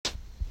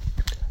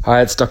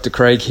Hi, it's Dr.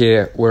 Craig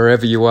here.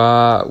 Wherever you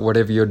are,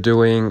 whatever you're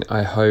doing,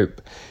 I hope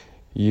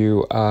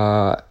you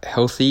are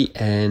healthy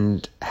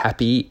and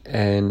happy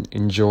and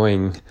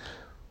enjoying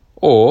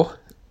or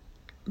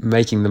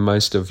making the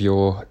most of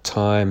your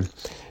time.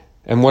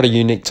 And what a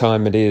unique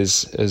time it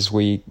is as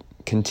we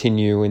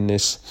continue in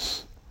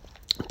this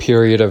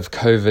period of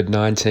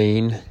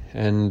COVID-19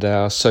 and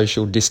our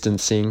social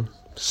distancing,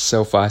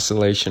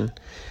 self-isolation.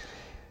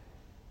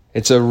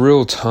 It's a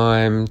real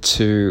time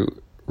to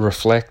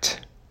reflect.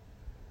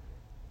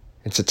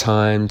 It's a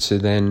time to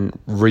then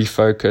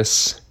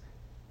refocus,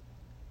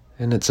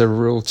 and it's a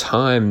real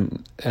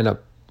time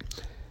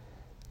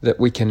that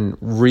we can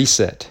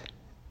reset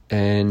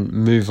and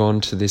move on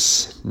to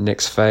this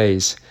next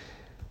phase.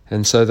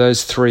 And so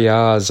those 3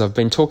 R's, I've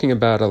been talking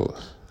about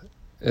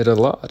it a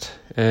lot,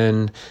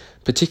 and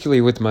particularly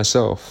with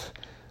myself,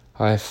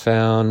 I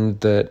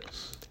found that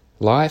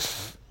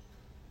life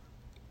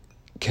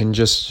can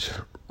just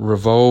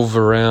revolve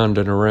around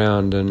and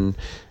around, and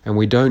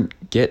we don't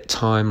get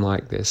time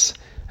like this.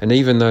 And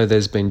even though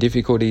there's been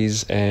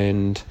difficulties,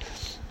 and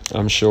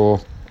I'm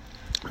sure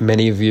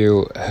many of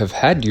you have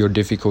had your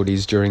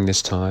difficulties during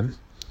this time,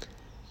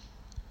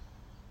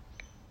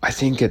 I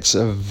think it's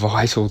a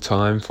vital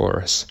time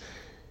for us.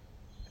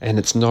 And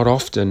it's not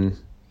often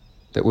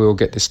that we'll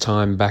get this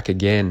time back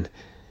again.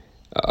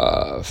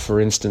 For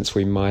instance,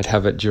 we might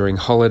have it during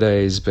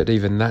holidays, but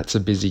even that's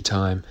a busy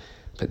time.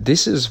 But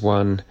this is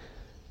one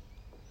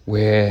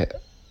where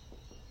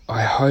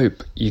I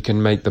hope you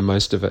can make the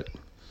most of it.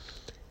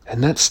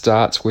 And that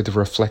starts with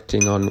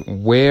reflecting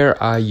on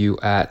where are you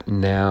at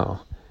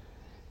now?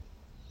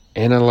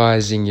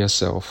 Analyzing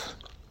yourself,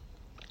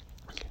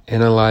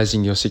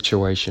 analyzing your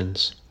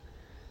situations,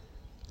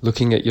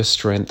 looking at your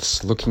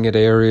strengths, looking at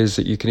areas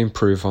that you can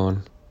improve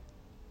on,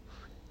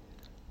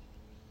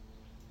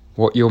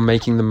 what you're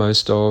making the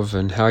most of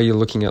and how you're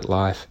looking at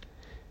life.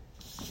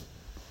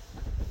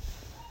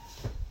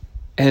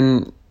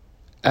 And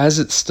as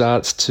it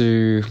starts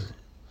to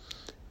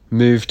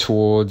move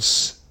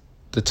towards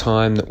the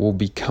time that we'll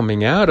be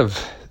coming out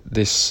of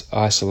this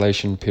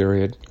isolation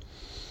period,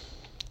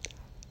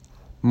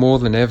 more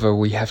than ever,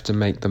 we have to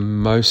make the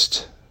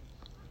most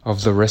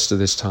of the rest of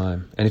this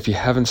time. And if you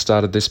haven't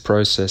started this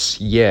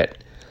process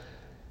yet,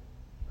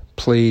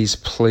 please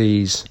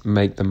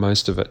make the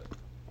most of it.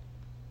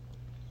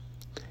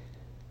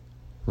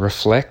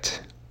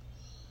 Reflect,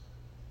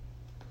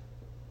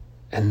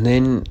 and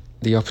then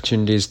the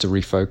opportunity is to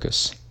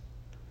refocus.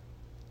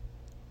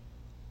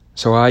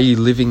 So are you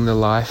living the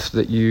life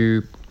that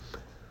you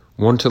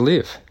want to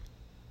live?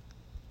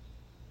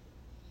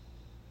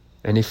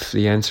 And if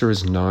the answer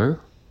is no,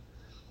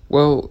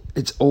 well,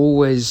 it's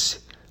always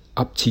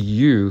up to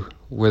you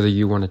whether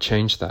you want to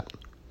change that.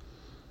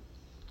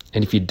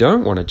 And if you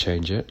don't want to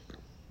change it,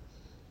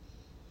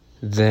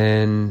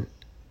 then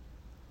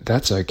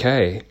that's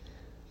okay.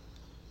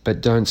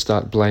 But don't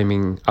start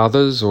blaming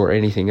others or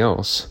anything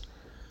else,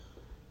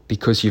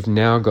 because you've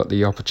now got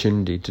the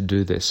opportunity to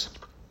do this.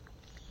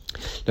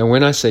 Now,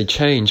 when I say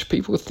change,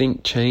 people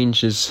think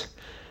change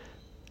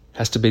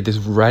has to be this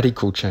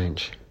radical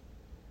change.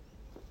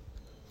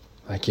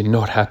 Like you're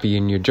not happy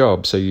in your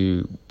job, so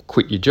you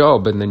quit your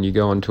job and then you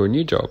go on to a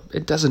new job.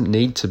 It doesn't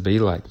need to be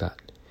like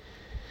that.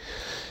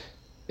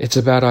 It's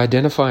about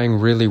identifying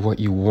really what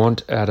you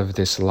want out of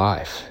this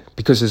life,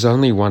 because there's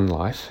only one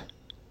life.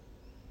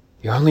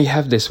 You only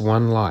have this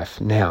one life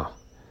now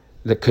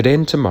that could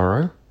end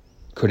tomorrow,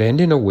 could end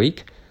in a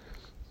week,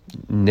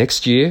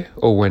 next year,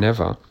 or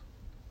whenever.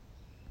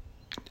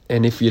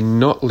 And if you're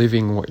not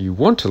living what you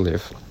want to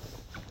live,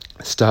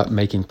 start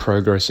making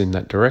progress in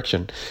that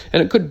direction.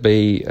 And it could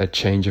be a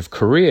change of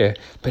career,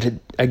 but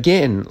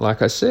again,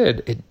 like I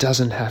said, it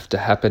doesn't have to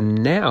happen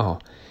now.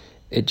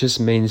 It just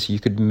means you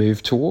could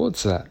move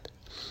towards that.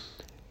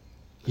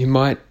 You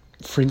might,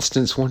 for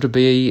instance, want to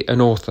be an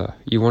author.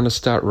 You want to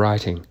start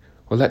writing.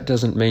 Well, that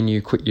doesn't mean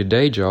you quit your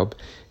day job.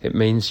 It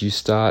means you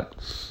start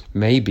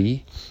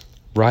maybe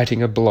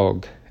writing a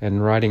blog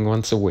and writing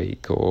once a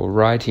week, or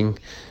writing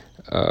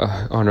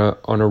on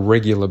a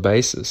regular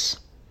basis.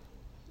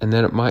 And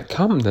then it might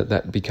come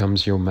that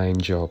becomes your main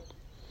job.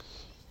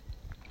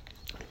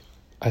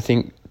 I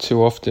think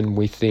too often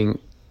we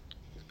think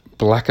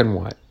black and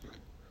white,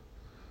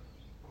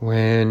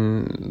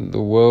 when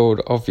the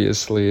world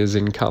obviously is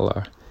in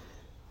color,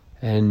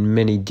 and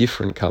many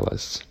different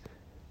colors.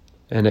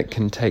 And it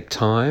can take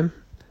time,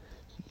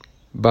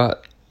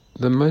 but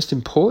the most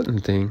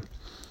important thing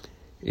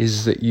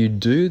is that you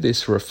do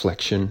this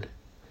reflection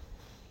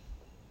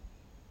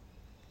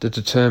to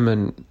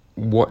determine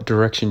what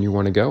direction you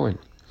want to go in.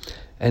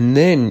 And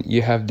then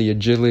you have the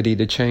agility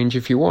to change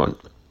if you want.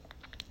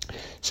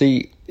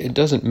 See, it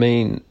doesn't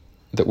mean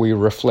that we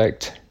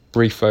reflect,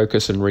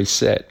 refocus, and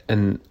reset,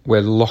 and we're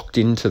locked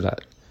into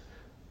that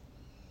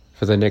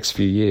for the next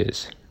few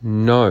years.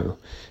 No,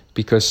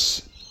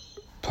 because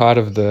part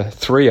of the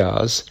 3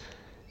 R's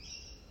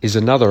is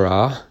another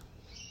R,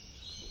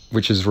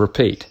 which is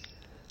repeat.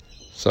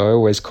 So I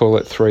always call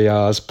it 3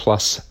 R's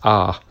plus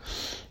R.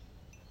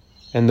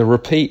 And the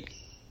repeat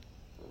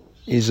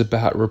is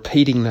about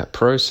repeating that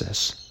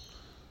process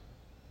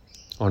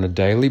on a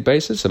daily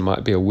basis. It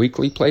might be a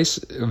weekly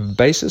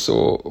basis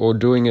or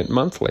doing it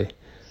monthly.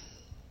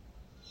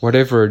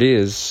 Whatever it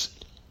is,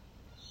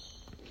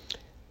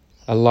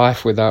 a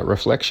life without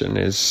reflection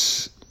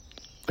it's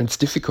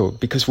difficult,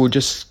 because we'll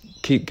just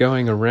keep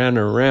going around and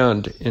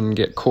around and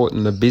get caught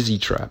in the busy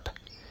trap.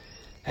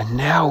 And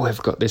now we've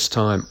got this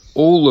time.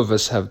 All of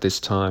us have this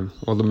time,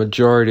 or the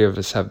majority of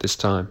us have this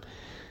time,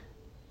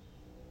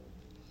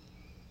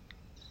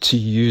 to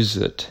use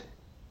it,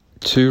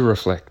 to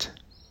reflect.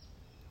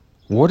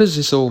 What does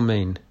this all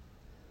mean?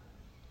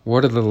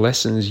 What are the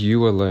lessons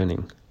you are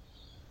learning?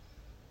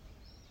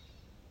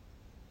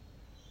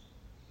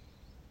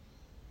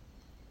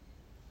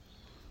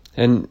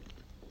 And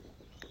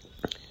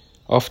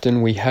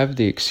often we have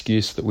the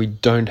excuse that we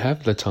don't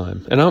have the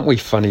time. And aren't we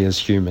funny as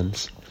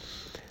humans?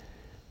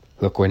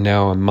 Look, we're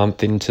now a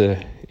month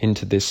into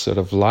this sort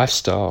of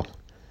lifestyle.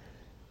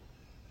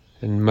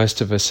 And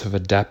most of us have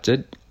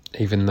adapted,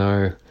 even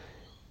though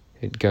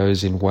it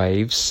goes in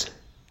waves.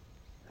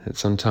 And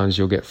sometimes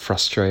you'll get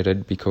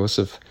frustrated because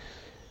of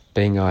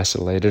being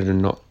isolated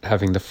and not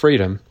having the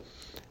freedom.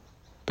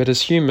 But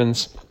as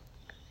humans,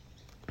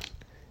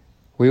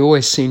 we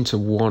always seem to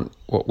want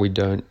what we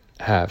don't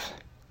have.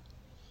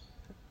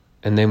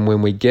 And then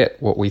when we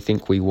get what we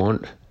think we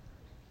want,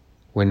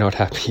 we're not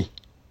happy.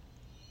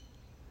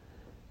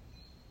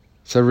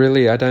 So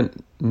really, I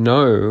don't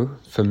know,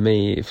 for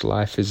me, if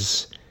life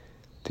is,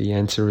 the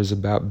answer is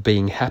about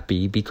being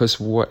happy, because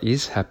what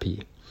is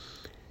happy?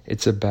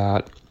 It's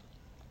about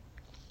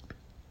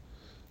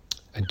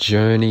a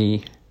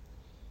journey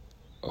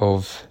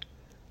of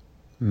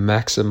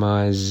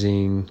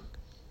maximizing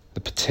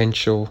the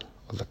potential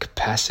or the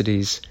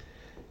capacities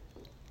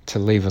to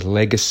leave a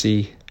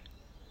legacy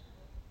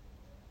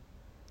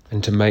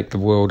and to make the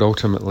world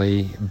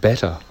ultimately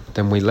better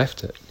than we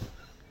left it.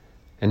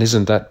 And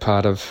isn't that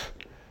part of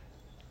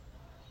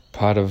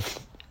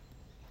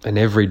an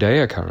everyday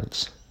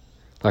occurrence?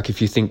 Like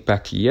if you think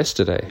back to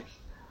yesterday,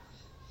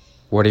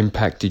 what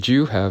impact did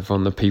you have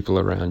on the people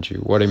around you?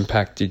 What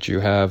impact did you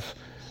have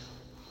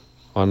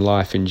on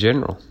life in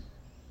general?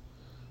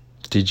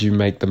 Did you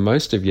make the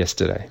most of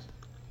yesterday?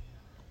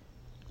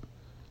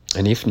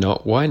 And if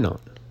not, why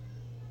not?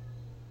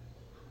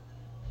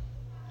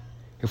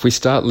 If we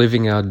start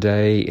living our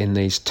day in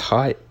these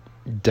tight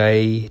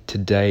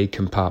day-to-day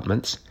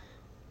compartments,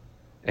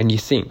 and you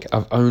think,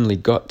 I've only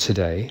got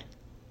today,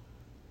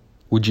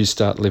 would you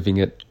start living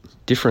it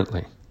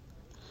differently?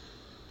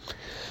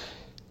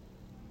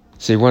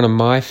 See, one of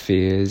my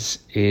fears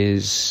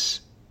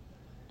is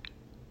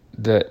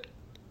that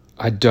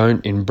I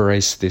don't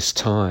embrace this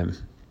time,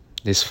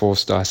 this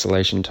forced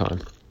isolation time.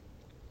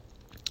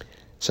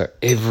 So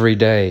every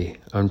day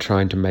I'm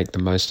trying to make the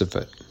most of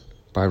it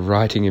by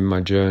writing in my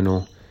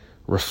journal,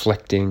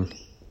 reflecting,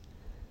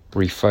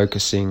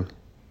 refocusing,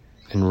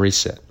 and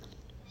reset.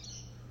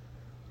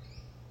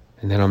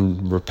 And then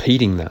I'm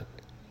repeating that.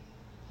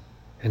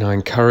 And I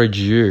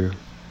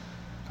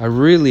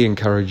really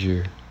encourage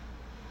you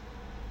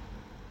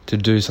to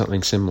do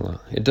something similar.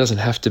 It doesn't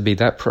have to be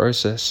that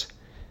process,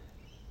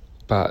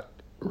 but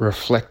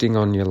reflecting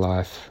on your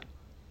life,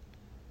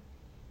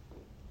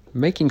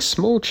 making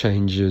small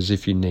changes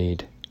if you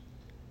need.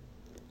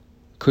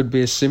 Could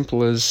be as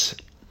simple as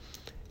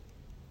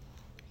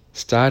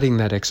starting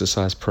that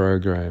exercise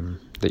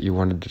program that you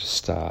wanted to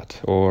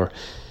start, or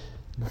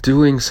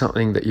doing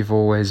something that you've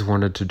always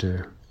wanted to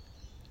do.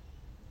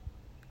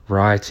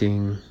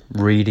 Writing,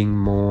 reading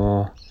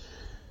more,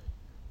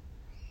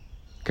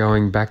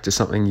 going back to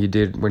something you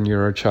did when you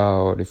were a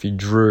child. If you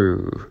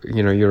drew,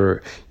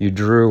 you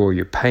drew or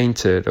you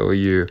painted or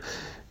you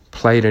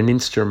played an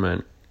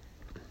instrument.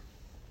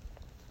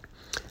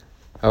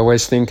 I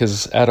always think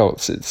as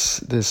adults,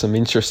 there's some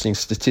interesting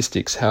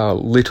statistics, how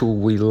little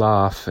we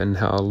laugh and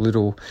how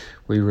little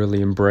we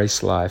really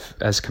embrace life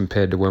as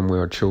compared to when we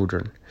were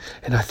children.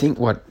 And I think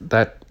what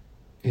that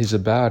is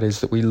about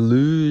is that we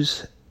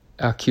lose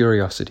our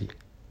curiosity.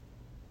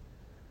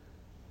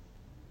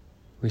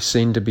 We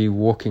seem to be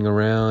walking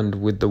around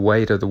with the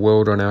weight of the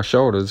world on our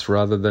shoulders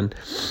rather than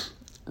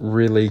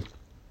really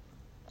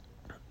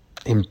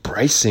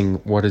embracing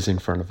what is in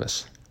front of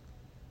us.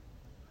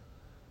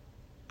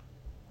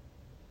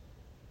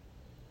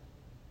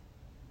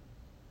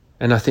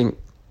 And I think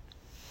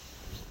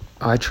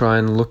I try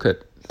and look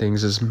at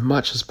things as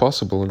much as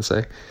possible and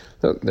say,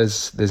 look,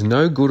 there's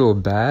no good or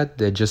bad,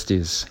 there just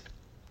is.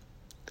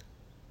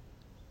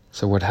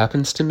 So what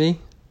happens to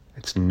me,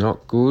 it's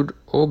not good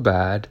or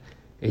bad,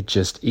 it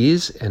just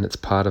is, and it's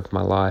part of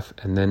my life.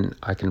 And then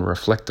I can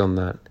reflect on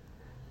that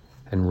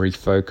and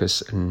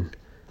refocus and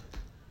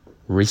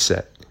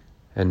reset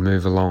and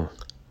move along.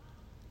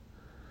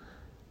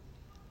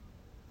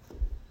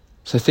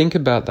 So think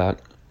about that.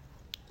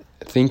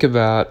 Think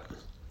about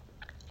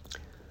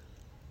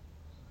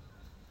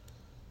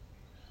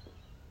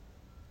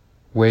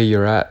where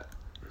you're at,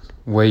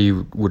 where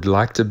you would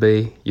like to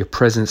be, your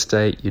present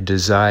state, your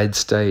desired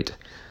state.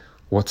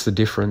 What's the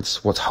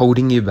difference? What's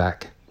holding you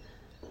back?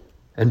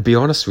 And be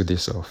honest with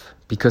yourself,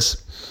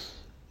 because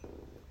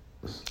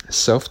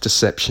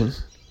self-deception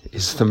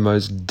is the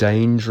most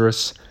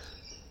dangerous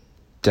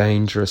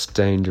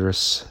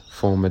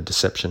form of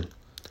deception.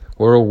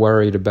 We're all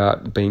worried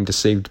about being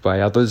deceived by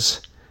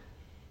others,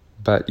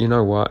 but you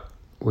know what?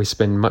 We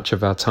spend much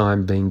of our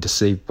time being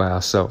deceived by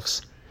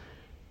ourselves,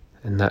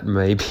 and that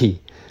may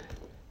be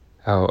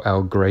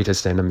our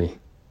greatest enemy.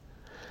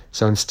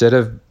 So instead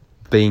of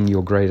being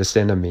your greatest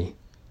enemy,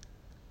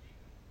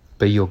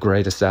 be your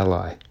greatest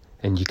ally,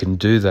 and you can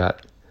do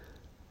that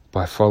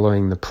by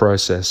following the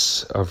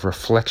process of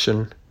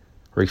reflection,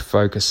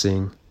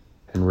 refocusing,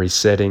 and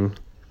resetting,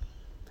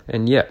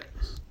 and yet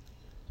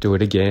do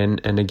it again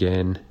and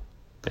again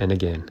and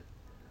again.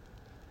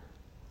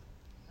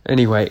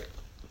 Anyway,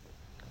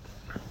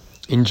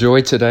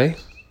 enjoy today,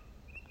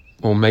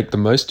 or make the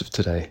most of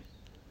today.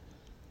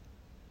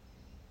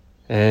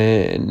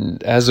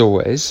 And as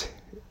always,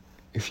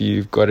 if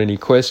you've got any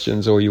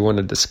questions or you want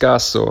to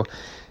discuss, or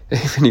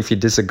even if you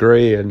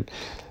disagree, and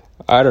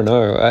I don't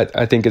know,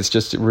 I think it's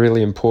just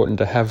really important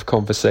to have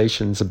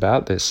conversations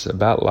about this,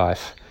 about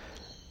life,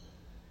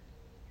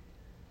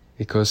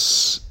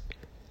 because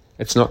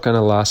it's not going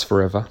to last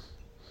forever.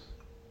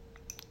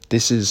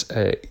 This is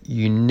a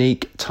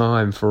unique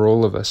time for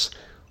all of us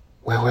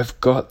where we've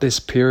got this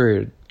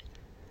period,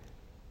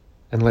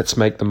 and let's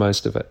make the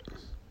most of it.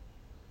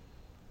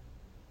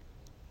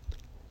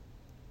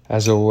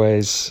 As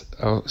always,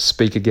 I'll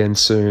speak again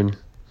soon,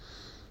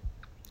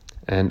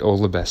 and all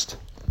the best.